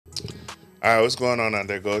All right, what's going on out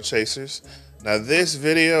there, Goal Chasers? Now, this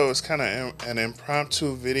video is kind of an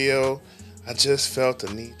impromptu video. I just felt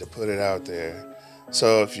the need to put it out there.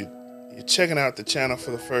 So if you're checking out the channel for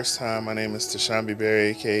the first time, my name is Tashambi Berry,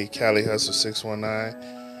 aka Cali Hustle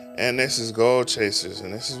 619, and this is Goal Chasers,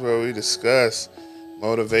 and this is where we discuss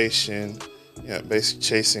motivation, basically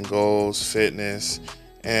chasing goals, fitness,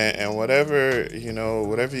 and whatever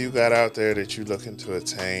whatever you got out there that you're looking to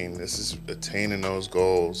attain. This is attaining those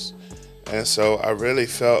goals. And so I really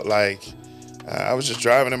felt like I was just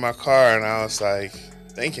driving in my car and I was like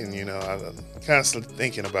thinking, I'm constantly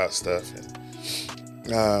thinking about stuff.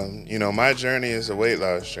 And, my journey is a weight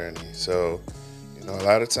loss journey. So, a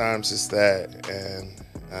lot of times it's that.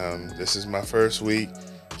 And this is my first week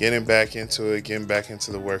getting back into it, getting back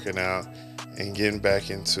into the working out and getting back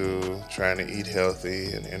into trying to eat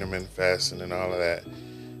healthy and intermittent fasting and all of that.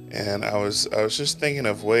 And I was just thinking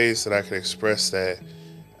of ways that I could express that.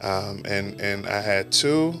 And I had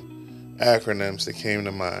two acronyms that came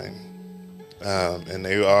to mind, and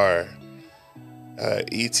they are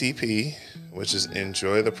ETP, which is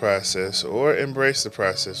enjoy the process, or embrace the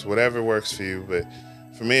process, whatever works for you. But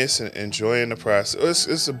for me, it's enjoying the process.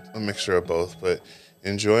 It's a mixture of both, but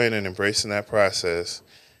enjoying and embracing that process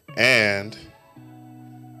and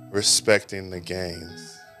respecting the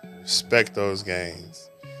gains. Respect those gains.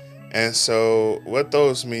 And so what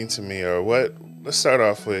those mean to me, let's start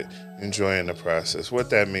off with enjoying the process, what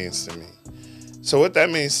that means to me. So what that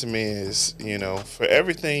means to me is, for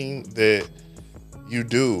everything that you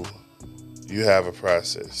do, you have a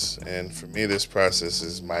process. And for me, this process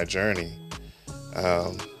is my journey.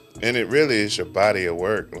 And it really is your body of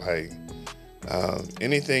work. Like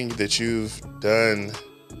anything that you've done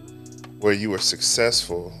where you were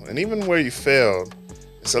successful and even where you failed,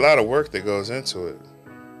 it's a lot of work that goes into it.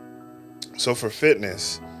 So for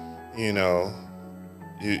fitness, you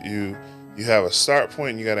have a start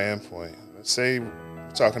point and you got an end point. Let's say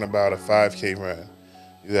we're talking about a 5K run.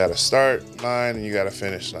 You got a start line and you got a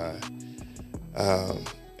finish line.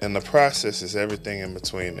 And the process is everything in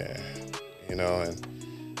between there, and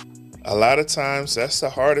a lot of times that's the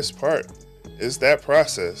hardest part, is that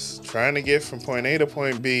process. Trying to get from point A to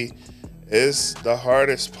point B is the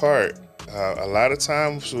hardest part. A lot of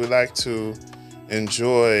times we like to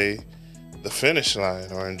enjoy the finish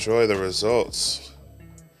line or enjoy the results.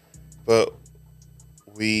 But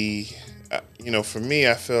for me,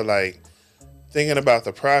 I feel like thinking about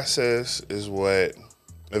the process is what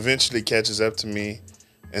eventually catches up to me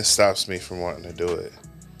and stops me from wanting to do it.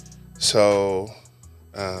 So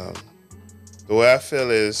the way I feel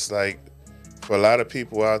is like for a lot of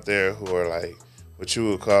people out there who are like what you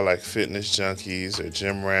would call like fitness junkies or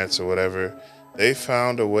gym rats or whatever, they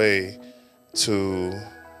found a way to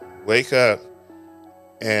wake up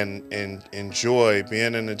and enjoy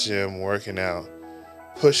being in the gym, working out,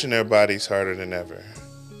 pushing their bodies harder than ever.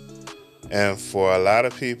 And for a lot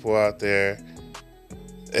of people out there,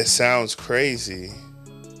 it sounds crazy,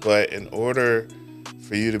 but in order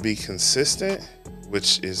for you to be consistent,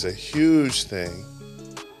 which is a huge thing,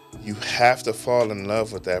 you have to fall in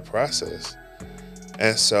love with that process.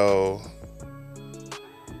 And so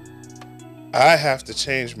I have to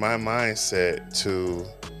change my mindset to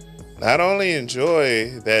not only enjoy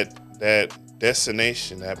that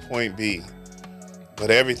destination, that point B, but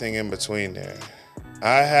everything in between there.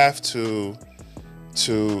 I have to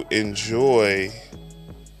enjoy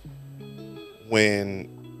when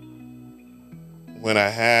I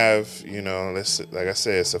have, like I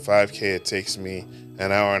said, it's a 5K, it takes me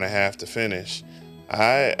an hour and a half to finish.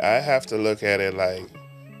 I have to look at it like,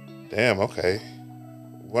 damn, okay,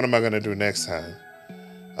 what am I gonna do next time?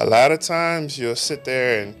 A lot of times you'll sit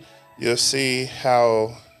there and you'll see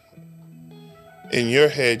how in your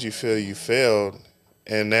head you feel you failed,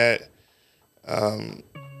 and that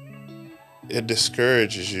it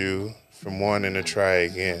discourages you from wanting to try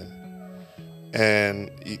again. And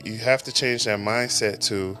you have to change that mindset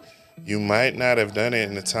to, you might not have done it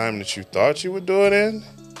in the time that you thought you would do it in,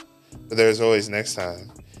 but there's always next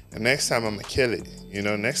time. And next time I'm gonna kill it.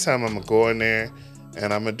 Next time I'm gonna go in there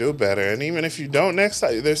and I'm gonna do better. And even if you don't next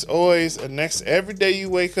time, there's always a next. Every day you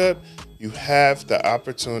wake up, you have the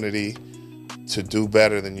opportunity to do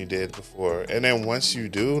better than you did before. And then once you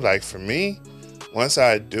do, like for me, once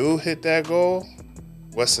I do hit that goal,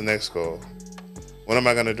 what's the next goal? What am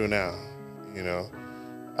I gonna do now?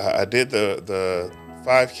 I did the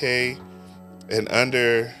 5K in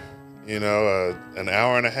under, an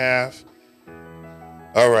hour and a half.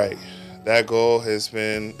 All right, that goal has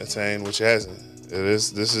been attained, which hasn't.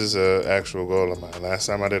 This is an actual goal of mine. Last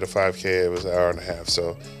time I did a 5K, it was an hour and a half.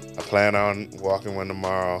 So I plan on walking one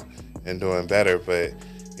tomorrow and doing better. But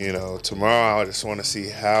Tomorrow I just want to see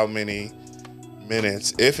how many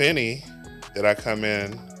minutes, if any, that I come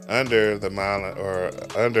in under the mile or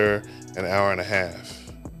under an hour and a half.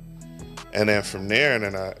 And then from there, and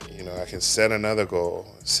then I can set another goal.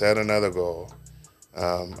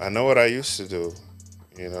 I know what I used to do,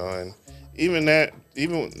 and even the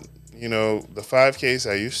 5Ks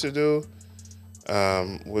I used to do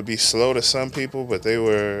would be slow to some people, but they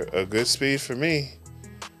were a good speed for me.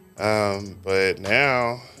 But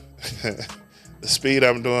now the speed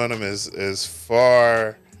I'm doing them is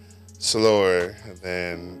far slower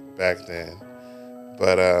than back then.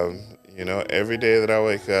 But every day that I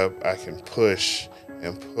wake up, I can push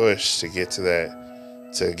and push to get to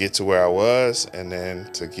that, to get to where I was, and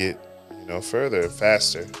then to get, further,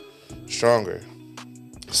 faster, stronger.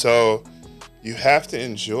 So you have to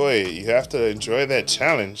enjoy it. You have to enjoy that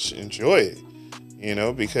challenge. Enjoy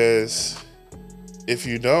it, because if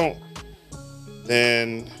you don't,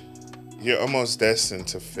 then you're almost destined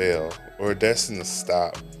to fail or destined to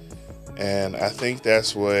stop. And I think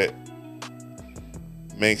that's what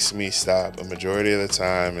makes me stop a majority of the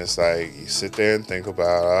time. It's like you sit there and think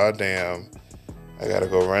about, oh damn, I gotta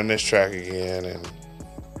go run this track again. And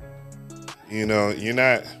you're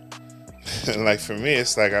not like, for me,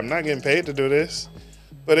 it's like I'm not getting paid to do this.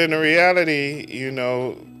 But in the reality, you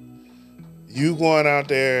going out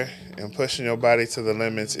there and pushing your body to the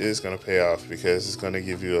limits is going to pay off, because it's going to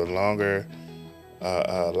give you a longer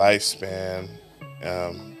lifespan,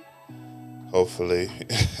 hopefully.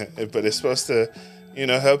 But it's supposed to,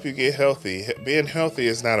 help you get healthy. Being healthy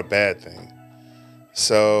is not a bad thing.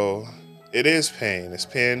 So it is paying. It's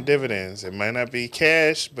paying dividends. It might not be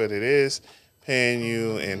cash, but it is paying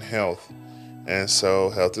you in health. And so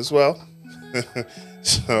health is wealth.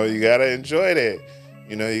 So you got to enjoy that.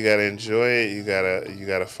 You got to enjoy it. You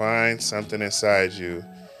got to find something inside you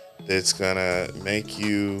that's going to make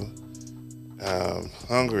you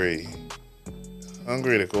hungry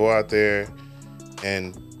to go out there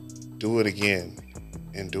and do it again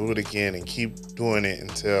and keep doing it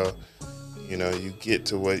until, you get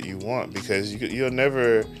to what you want, because you'll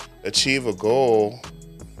never achieve a goal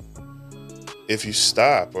if you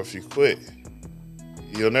stop or if you quit.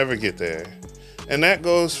 You'll never get there. And that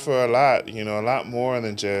goes for a lot, a lot more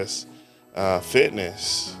than just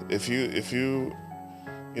fitness. If you,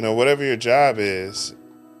 whatever your job is,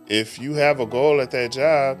 if you have a goal at that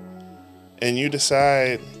job and you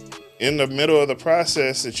decide in the middle of the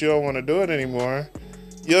process that you don't want to do it anymore,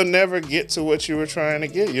 you'll never get to what you were trying to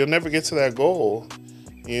get. You'll never get to that goal.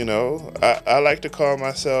 I like to call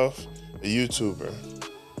myself a YouTuber,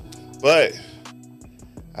 but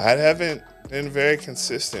I haven't been very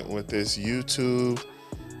consistent with this YouTube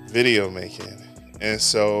video making. And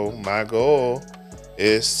so my goal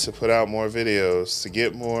is to put out more videos, to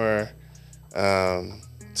get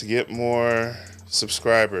more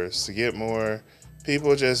subscribers, to get more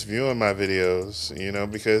people just viewing my videos,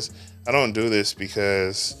 because I don't do this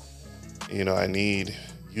because, I need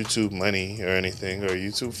YouTube money or anything, or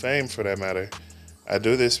YouTube fame for that matter. I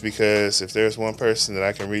do this because if there's one person that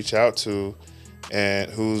I can reach out to and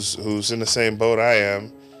who's in the same boat I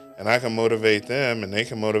am, and I can motivate them and they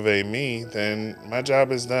can motivate me, then my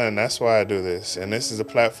job is done. That's why I do this. And this is a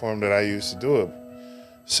platform that I use to do it.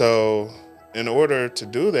 So in order to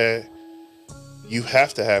do that, you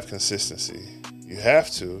have to have consistency. You have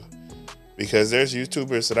to, because there's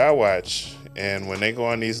YouTubers that I watch, and when they go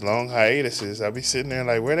on these long hiatuses, I'll be sitting there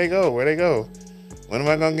like, where'd they go? When am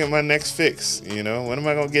I going to get my next fix? When am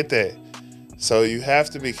I going to get that? So you have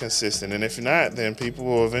to be consistent. And if you're not, then people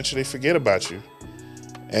will eventually forget about you.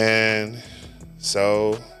 And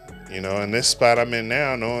so, in this spot I'm in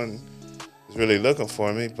now, no one is really looking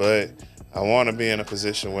for me, but I want to be in a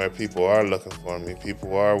position where people are looking for me.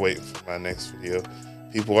 People are waiting for my next video.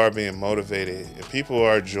 People are being motivated, and people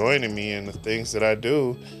are joining me in the things that I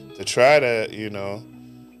do to try to,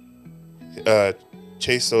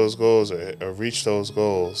 chase those goals or reach those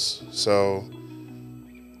goals. So,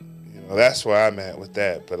 that's where I'm at with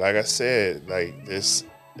that. But like I said, like this,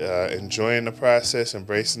 enjoying the process,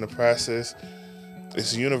 embracing the process,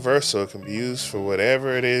 it's universal. It can be used for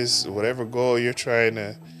whatever it is, whatever goal you're trying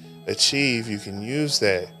to achieve, you can use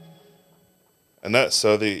that. And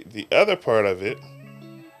so the other part of it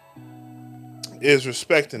is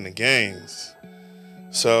respecting the gains.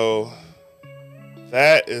 So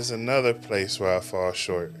that is another place where I fall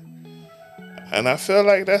short. And I feel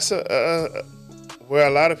like that's where a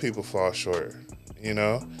lot of people fall short,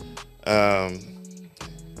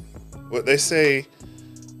 What they say,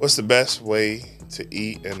 what's the best way to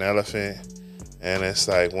eat an elephant? And it's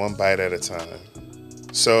like one bite at a time.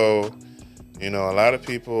 So, a lot of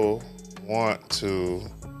people want to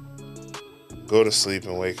go to sleep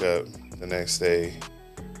and wake up the next day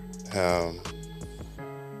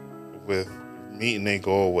with meeting a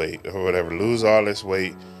goal weight or whatever, lose all this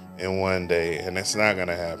weight in one day, and it's not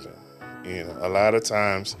gonna happen. A lot of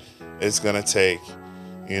times it's gonna take,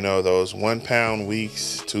 those 1 pound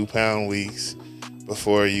weeks, 2 pound weeks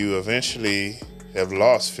before you eventually have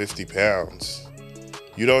lost 50 pounds.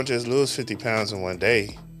 You don't just lose 50 pounds in one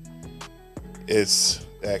day. It's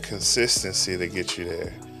that consistency that gets you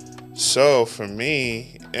there. So for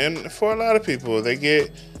me, and for a lot of people, they get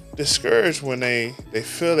discouraged when they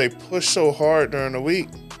feel they push so hard during the week.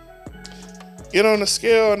 Get on the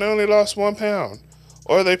scale and they only lost 1 pound,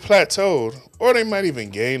 or they plateaued, or they might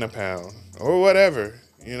even gain a pound, or whatever.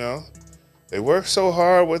 They work so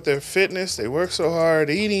hard with their fitness, they work so hard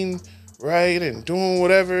eating right and doing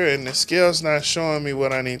whatever, and the scale's not showing me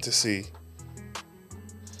what I need to see.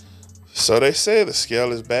 So they say the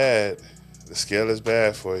scale is bad. The scale is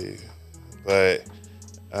bad for you. But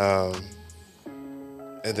at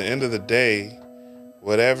the end of the day,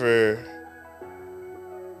 whatever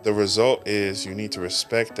the result is, you need to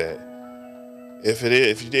respect that.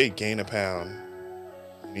 If you did gain a pound,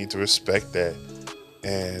 you need to respect that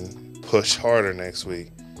and push harder next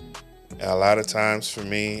week. A lot of times for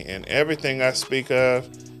me, and everything I speak of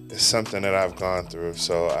is something that I've gone through.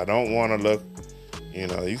 So I don't want to look,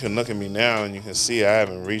 you can look at me now and you can see I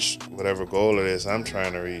haven't reached whatever goal it is I'm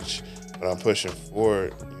trying to reach, but I'm pushing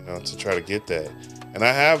forward, to try to get that. And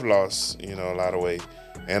I have lost, a lot of weight.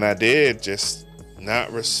 And I did just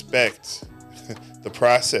not respect the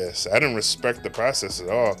process. I didn't respect the process at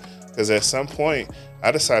all, because at some point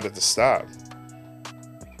I decided to stop.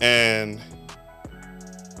 And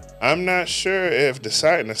I'm not sure if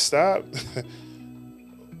deciding to stop,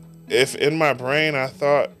 if in my brain I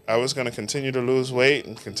thought I was going to continue to lose weight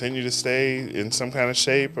and continue to stay in some kind of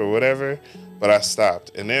shape or whatever, but I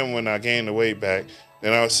stopped. And then when I gained the weight back,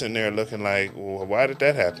 then I was sitting there looking like, well, why did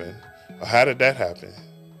that happen? Or how did that happen?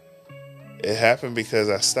 It happened because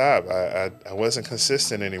I stopped. I wasn't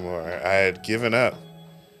consistent anymore. I had given up.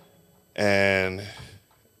 And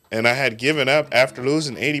I had given up after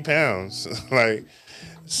losing 80 pounds.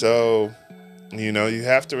 So, you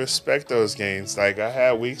have to respect those gains. Like, I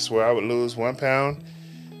had weeks where I would lose 1 pound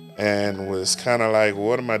and was kind of like,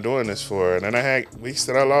 what am I doing this for? And then I had weeks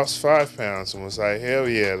that I lost 5 pounds and was like, hell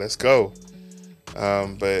yeah, let's go.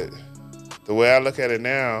 But the way I look at it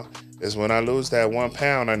now is when I lose that 1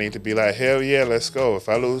 pound, I need to be like, hell yeah, let's go. If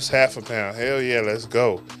I lose half a pound, hell yeah, let's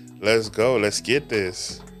go. Let's go. Let's get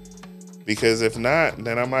this. Because if not,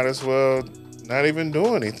 then I might as well not even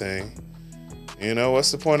do anything.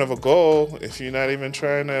 What's the point of a goal if you're not even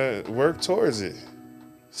trying to work towards it?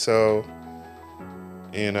 So,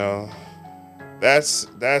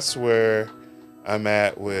 that's where I'm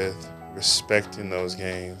at with respecting those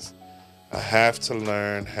gains. I have to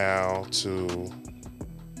learn how to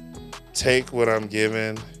take what I'm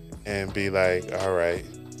given and be like, all right,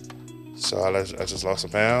 so I just lost a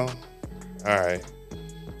pound. All right,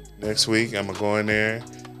 next week I'm going to go in there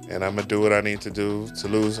and I'm going to do what I need to do to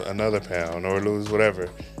lose another pound or lose whatever.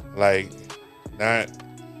 Like, not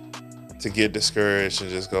to get discouraged and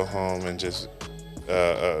just go home and just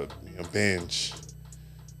binge,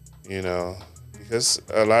 because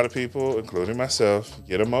a lot of people, including myself,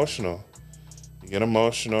 get emotional. You get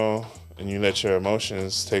emotional and you let your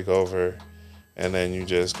emotions take over, and then you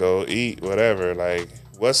just go eat whatever. Like,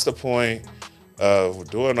 what's the point of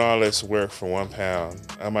doing all this work for 1 pound?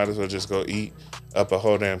 I might as well just go eat up a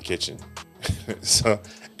whole damn kitchen. So,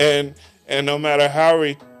 and no matter how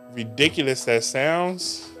ridiculous that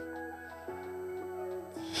sounds,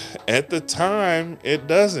 at the time, it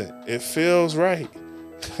doesn't. It feels right.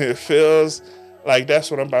 It feels like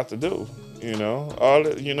that's what I'm about to do. All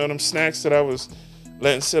them snacks that I was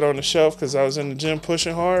letting sit on the shelf because I was in the gym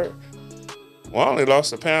pushing hard. Well, I only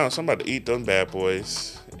lost a pound, so I'm about to eat them bad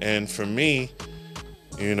boys. And for me,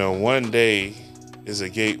 1 day is a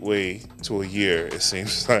gateway to a year, it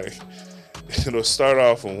seems like. It'll start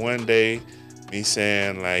off with 1 day, me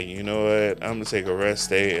saying, like, you know what, I'm going to take a rest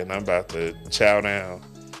day and I'm about to chow down.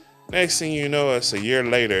 Next thing you know, it's a year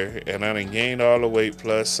later and I done gained all the weight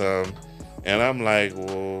plus some. And I'm like,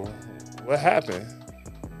 well, what happened?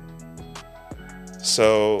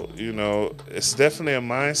 So, it's definitely a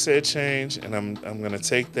mindset change, and I'm going to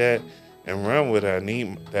take that and run with it. I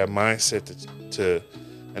need that mindset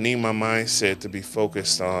I need my mindset to be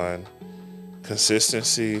focused on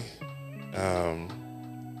consistency,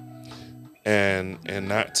 and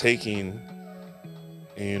not taking,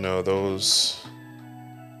 those,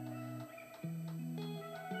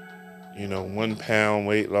 1 pound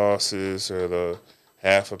weight losses or the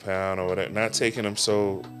half a pound or whatever, not taking them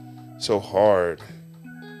so so hard.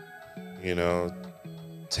 You know,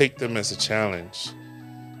 take them as a challenge.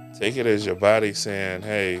 Take it as your body saying,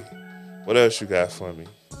 hey, what else you got for me?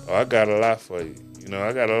 Oh, I got a lot for you. You know,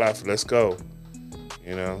 I got a lot for, let's go.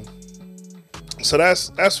 You know. So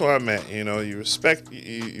that's where I'm at. You know, you respect,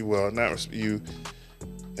 you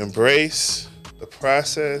embrace the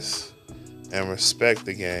process and respect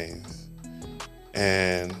the gains.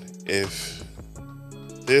 And if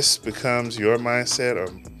this becomes your mindset, or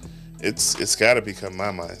it's got to become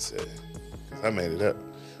my mindset, because I made it up.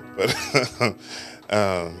 But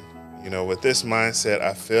you know, with this mindset,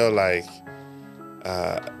 I feel like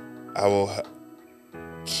I will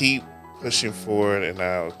keep pushing forward, and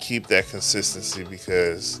I'll keep that consistency,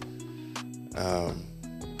 because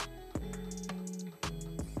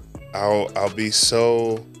I'll be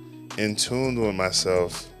so in tune with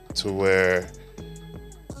myself to where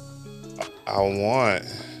I want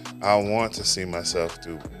to see myself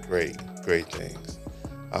do great things.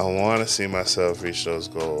 I want to see myself reach those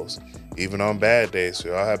goals. Even on bad days,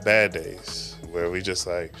 we all have bad days where we just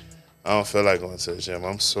like, I don't feel like going to the gym.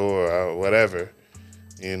 I'm sore, whatever,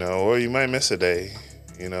 you know, or you might miss a day.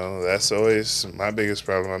 You know, that's always my biggest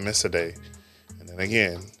problem. I miss a day. And then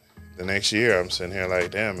again, the next year I'm sitting here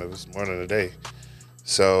like, damn, it was more than a day.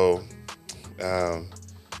 So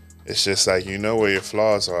it's just like, you know where your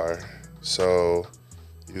flaws are. So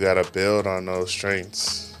you got to build on those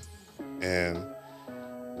strengths. And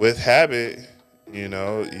with habit, you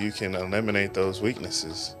know, you can eliminate those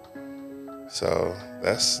weaknesses. So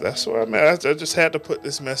that's where I'm at. I just had to put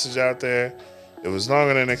this message out there. It was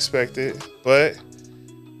longer than expected, but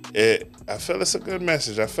I feel it's a good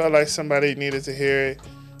message. I felt like somebody needed to hear it,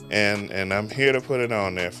 and I'm here to put it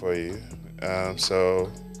on there for you.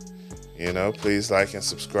 So, you know, please like and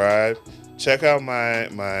subscribe. Check out my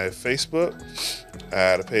Facebook. I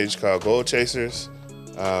had a page called Goal Chasers.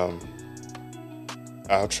 I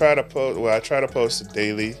try to post it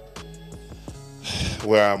daily,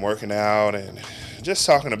 where I'm working out and just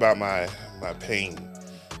talking about my pain.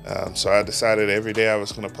 So I decided every day I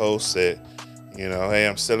was going to post that, you know, hey,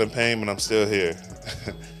 I'm still in pain, but I'm still here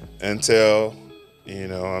until, you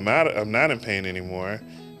know, I'm not in pain anymore.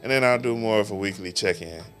 And then I'll do more of a weekly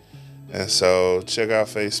check-in. And so check out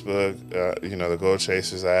Facebook, you know, the Goal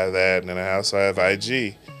Chasers. I have that. And then I also have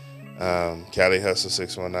IG, Cali Hustle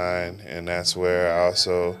 619. And that's where I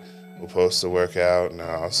also will post the workout. And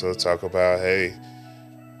I also talk about, hey,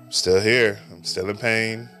 I'm still here. I'm still in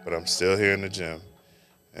pain, but I'm still here in the gym.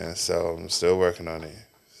 And so I'm still working on it.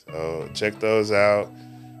 So check those out.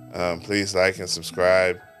 Please like and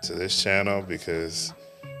subscribe to this channel, because,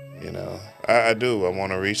 you know, I do. I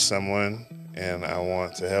want to reach someone, and I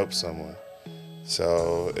want to help someone.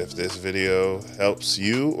 So if this video helps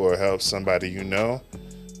you or helps somebody you know,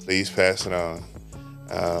 please pass it on.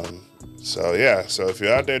 So yeah, so if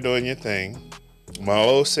you're out there doing your thing, my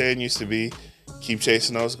old saying used to be, keep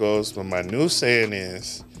chasing those goals. But my new saying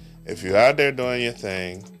is, if you're out there doing your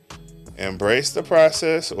thing, embrace the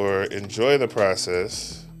process or enjoy the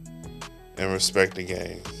process and respect the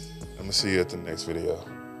gains. I'm going to see you at the next video.